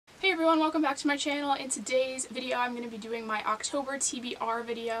everyone, welcome back to my channel. In today's video I'm going to be doing my October TBR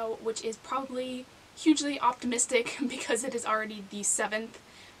video, which is probably hugely optimistic because it is already the 7th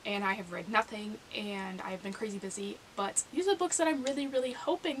and I have read nothing and I have been crazy busy, but these are books that I'm really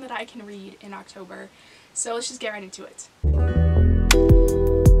hoping that I can read in October. So let's just get right into it.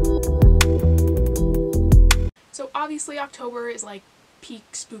 So obviously October is like peak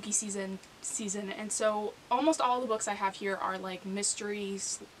spooky season, and so almost all the books I have here are like mystery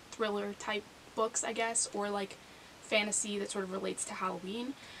thriller type books, I guess, or like fantasy that sort of relates to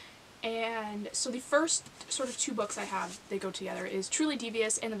Halloween. And so the first sort of two books I have that go together is Truly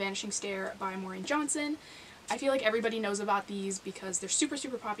Devious and The Vanishing Stair by Maureen Johnson. I feel like everybody knows about these because they're super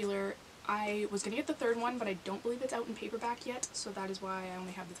popular. I was gonna get the third one, but I don't believe it's out in paperback yet, so that is why I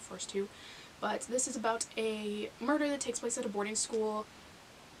only have the first two. But this is about a murder that takes place at a boarding school,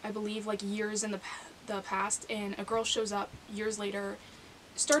 I believe like years in the past, and a girl shows up years later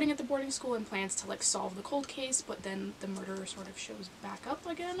starting at the boarding school and plans to like solve the cold case, but then the murderer sort of shows back up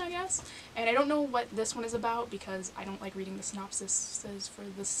again, I guess. And I don't know what this one is about because I don't like reading the synopsises for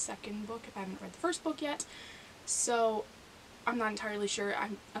the second book if I haven't read the first book yet. So I'm not entirely sure.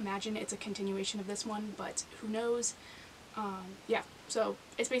 I imagine it's a continuation of this one, but who knows. Yeah, so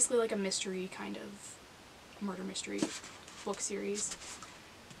it's basically like a mystery kind of murder mystery book series.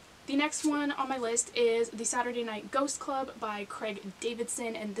 The next one on my list is The Saturday Night Ghost Club by Craig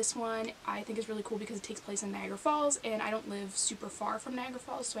Davidson, and this one I think is really cool because it takes place in Niagara Falls, and I don't live super far from Niagara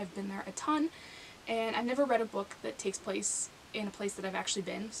Falls, so I've been there a ton, and I've never read a book that takes place in a place that I've actually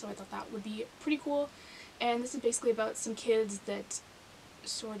been, so I thought that would be pretty cool. And this is basically about some kids that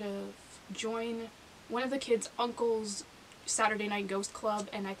sort of join one of the kids' uncle's Saturday Night Ghost Club,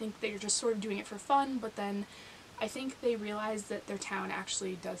 and I think they're just sort of doing it for fun, but then I think they realize that their town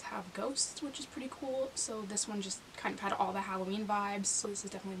actually does have ghosts, which is pretty cool. So this one just kind of had all the Halloween vibes, so this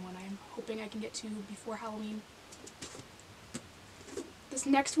is definitely one I'm hoping I can get to before Halloween. This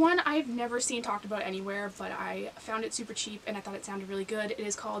next one I've never seen talked about anywhere, but I found it super cheap and I thought it sounded really good. It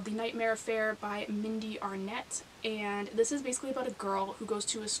is called The Nightmare Affair by Mindee Arnett, and this is basically about a girl who goes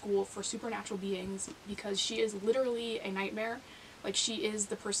to a school for supernatural beings because she is literally a nightmare. Like, she is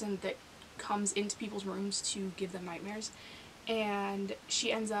the person that comes into people's rooms to give them nightmares, and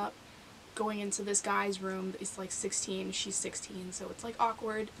she ends up going into this guy's room that is like 16, she's 16, so it's like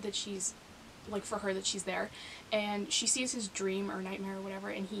awkward that she's like, for her, that she's there, and she sees his dream or nightmare or whatever,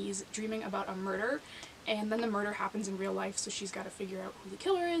 and he's dreaming about a murder, and then the murder happens in real life, so she's got to figure out who the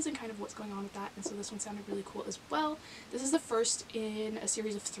killer is and kind of what's going on with that. And so this one sounded really cool as well. This is the first in a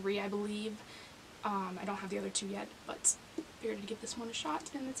series of 3, I believe. I don't have the other 2 yet, but figured to give this one a shot,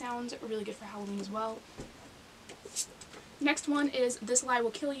 and it sounds really good for Halloween as well. Next one is This Lie Will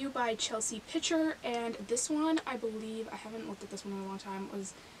Kill You by Chelsea Pitcher, and this one, I believe, I haven't looked at this one in a long time,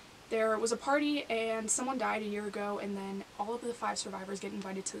 there was a party and someone died a year ago, and then all of the 5 survivors get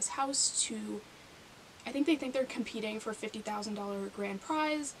invited to this house to, I think they think they're competing for a $50,000 grand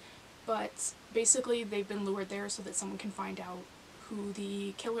prize, but basically they've been lured there so that someone can find out who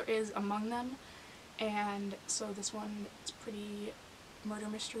the killer is among them. And so this one is pretty murder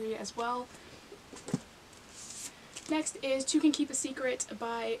mystery as well. Next is Two Can Keep a Secret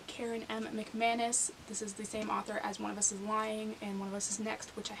by Karen M. McManus. This is the same author as One of Us is Lying and One of Us is Next,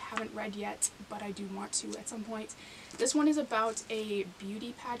 which I haven't read yet, but I do want to at some point. This one is about a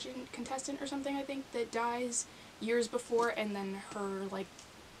beauty pageant contestant or something, I think, that dies years before, and then her, like,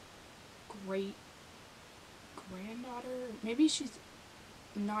 great granddaughter, maybe she's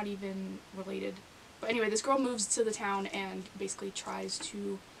not even related. But anyway, this girl moves to the town and basically tries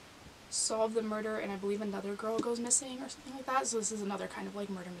to solve the murder, and I believe another girl goes missing or something like that. So this is another kind of like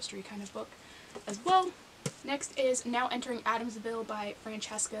murder mystery kind of book as well. Next is Now Entering Addamsville by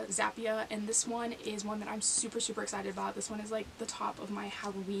Francesca Zappia, and this one is one that I'm super excited about. This one is like the top of my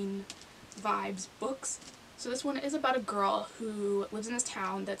Halloween vibes books. So this one is about a girl who lives in this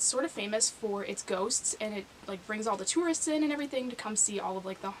town that's sort of famous for its ghosts, and it like brings all the tourists in and everything to come see all of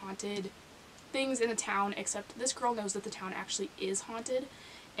like the haunted things in the town, except this girl knows that the town actually is haunted.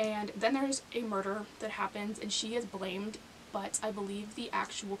 And then there's a murder that happens and she is blamed, but I believe the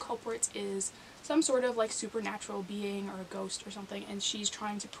actual culprit is some sort of like supernatural being or a ghost or something, and she's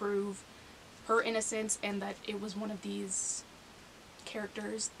trying to prove her innocence and that it was one of these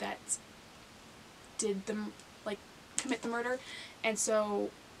characters that did them, like, commit the murder. And so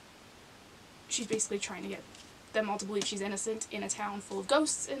she's basically trying to get them all to believe she's innocent in a town full of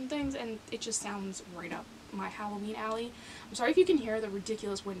ghosts and things, and it just sounds right up my Halloween alley. I'm sorry if you can hear the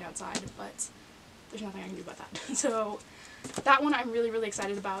ridiculous wind outside, but there's nothing I can do about that. So that one I'm really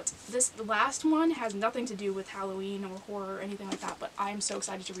excited about. This last one has nothing to do with Halloween or horror or anything like that, but I'm so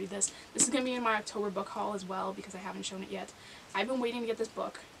excited to read this. This is going to be in my October book haul as well because I haven't shown it yet. I've been waiting to get this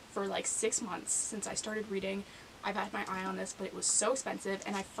book for like 6 months since I started reading. I've had my eye on this, but it was so expensive,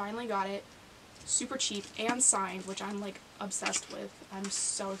 and I finally got it super cheap and signed, which I'm like obsessed with. I'm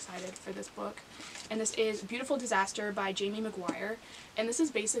so excited for this book. And this is Beautiful Disaster by Jamie McQuire. And this is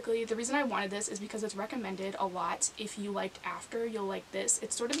basically, the reason I wanted this is because it's recommended a lot. If you liked After, you'll like this.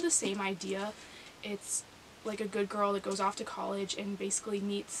 It's sort of the same idea. It's like a good girl that goes off to college and basically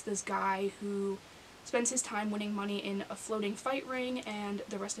meets this guy who spends his time winning money in a floating fight ring and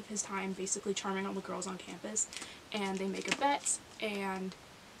the rest of his time basically charming all the girls on campus. And they make a bet and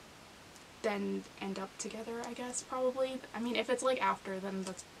then end up together, I guess, probably. I mean, if it's like After, then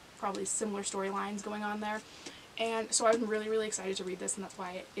that's probably similar storylines going on there. And so I'm really excited to read this, and that's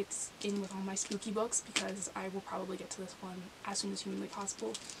why it's in with all my spooky books, because I will probably get to this one as soon as humanly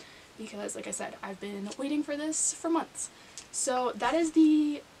possible, because like I said, I've been waiting for this for months. So that is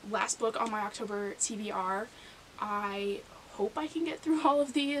the last book on my October TBR. I hope I can get through all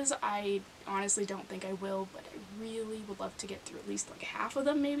of these. I honestly don't think I will, but I really would love to get through at least like half of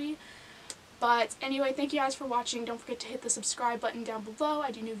them maybe. But anyway, thank you guys for watching. Don't forget to hit the subscribe button down below. I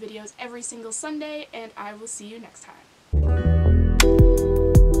do new videos every single Sunday, and I will see you next time.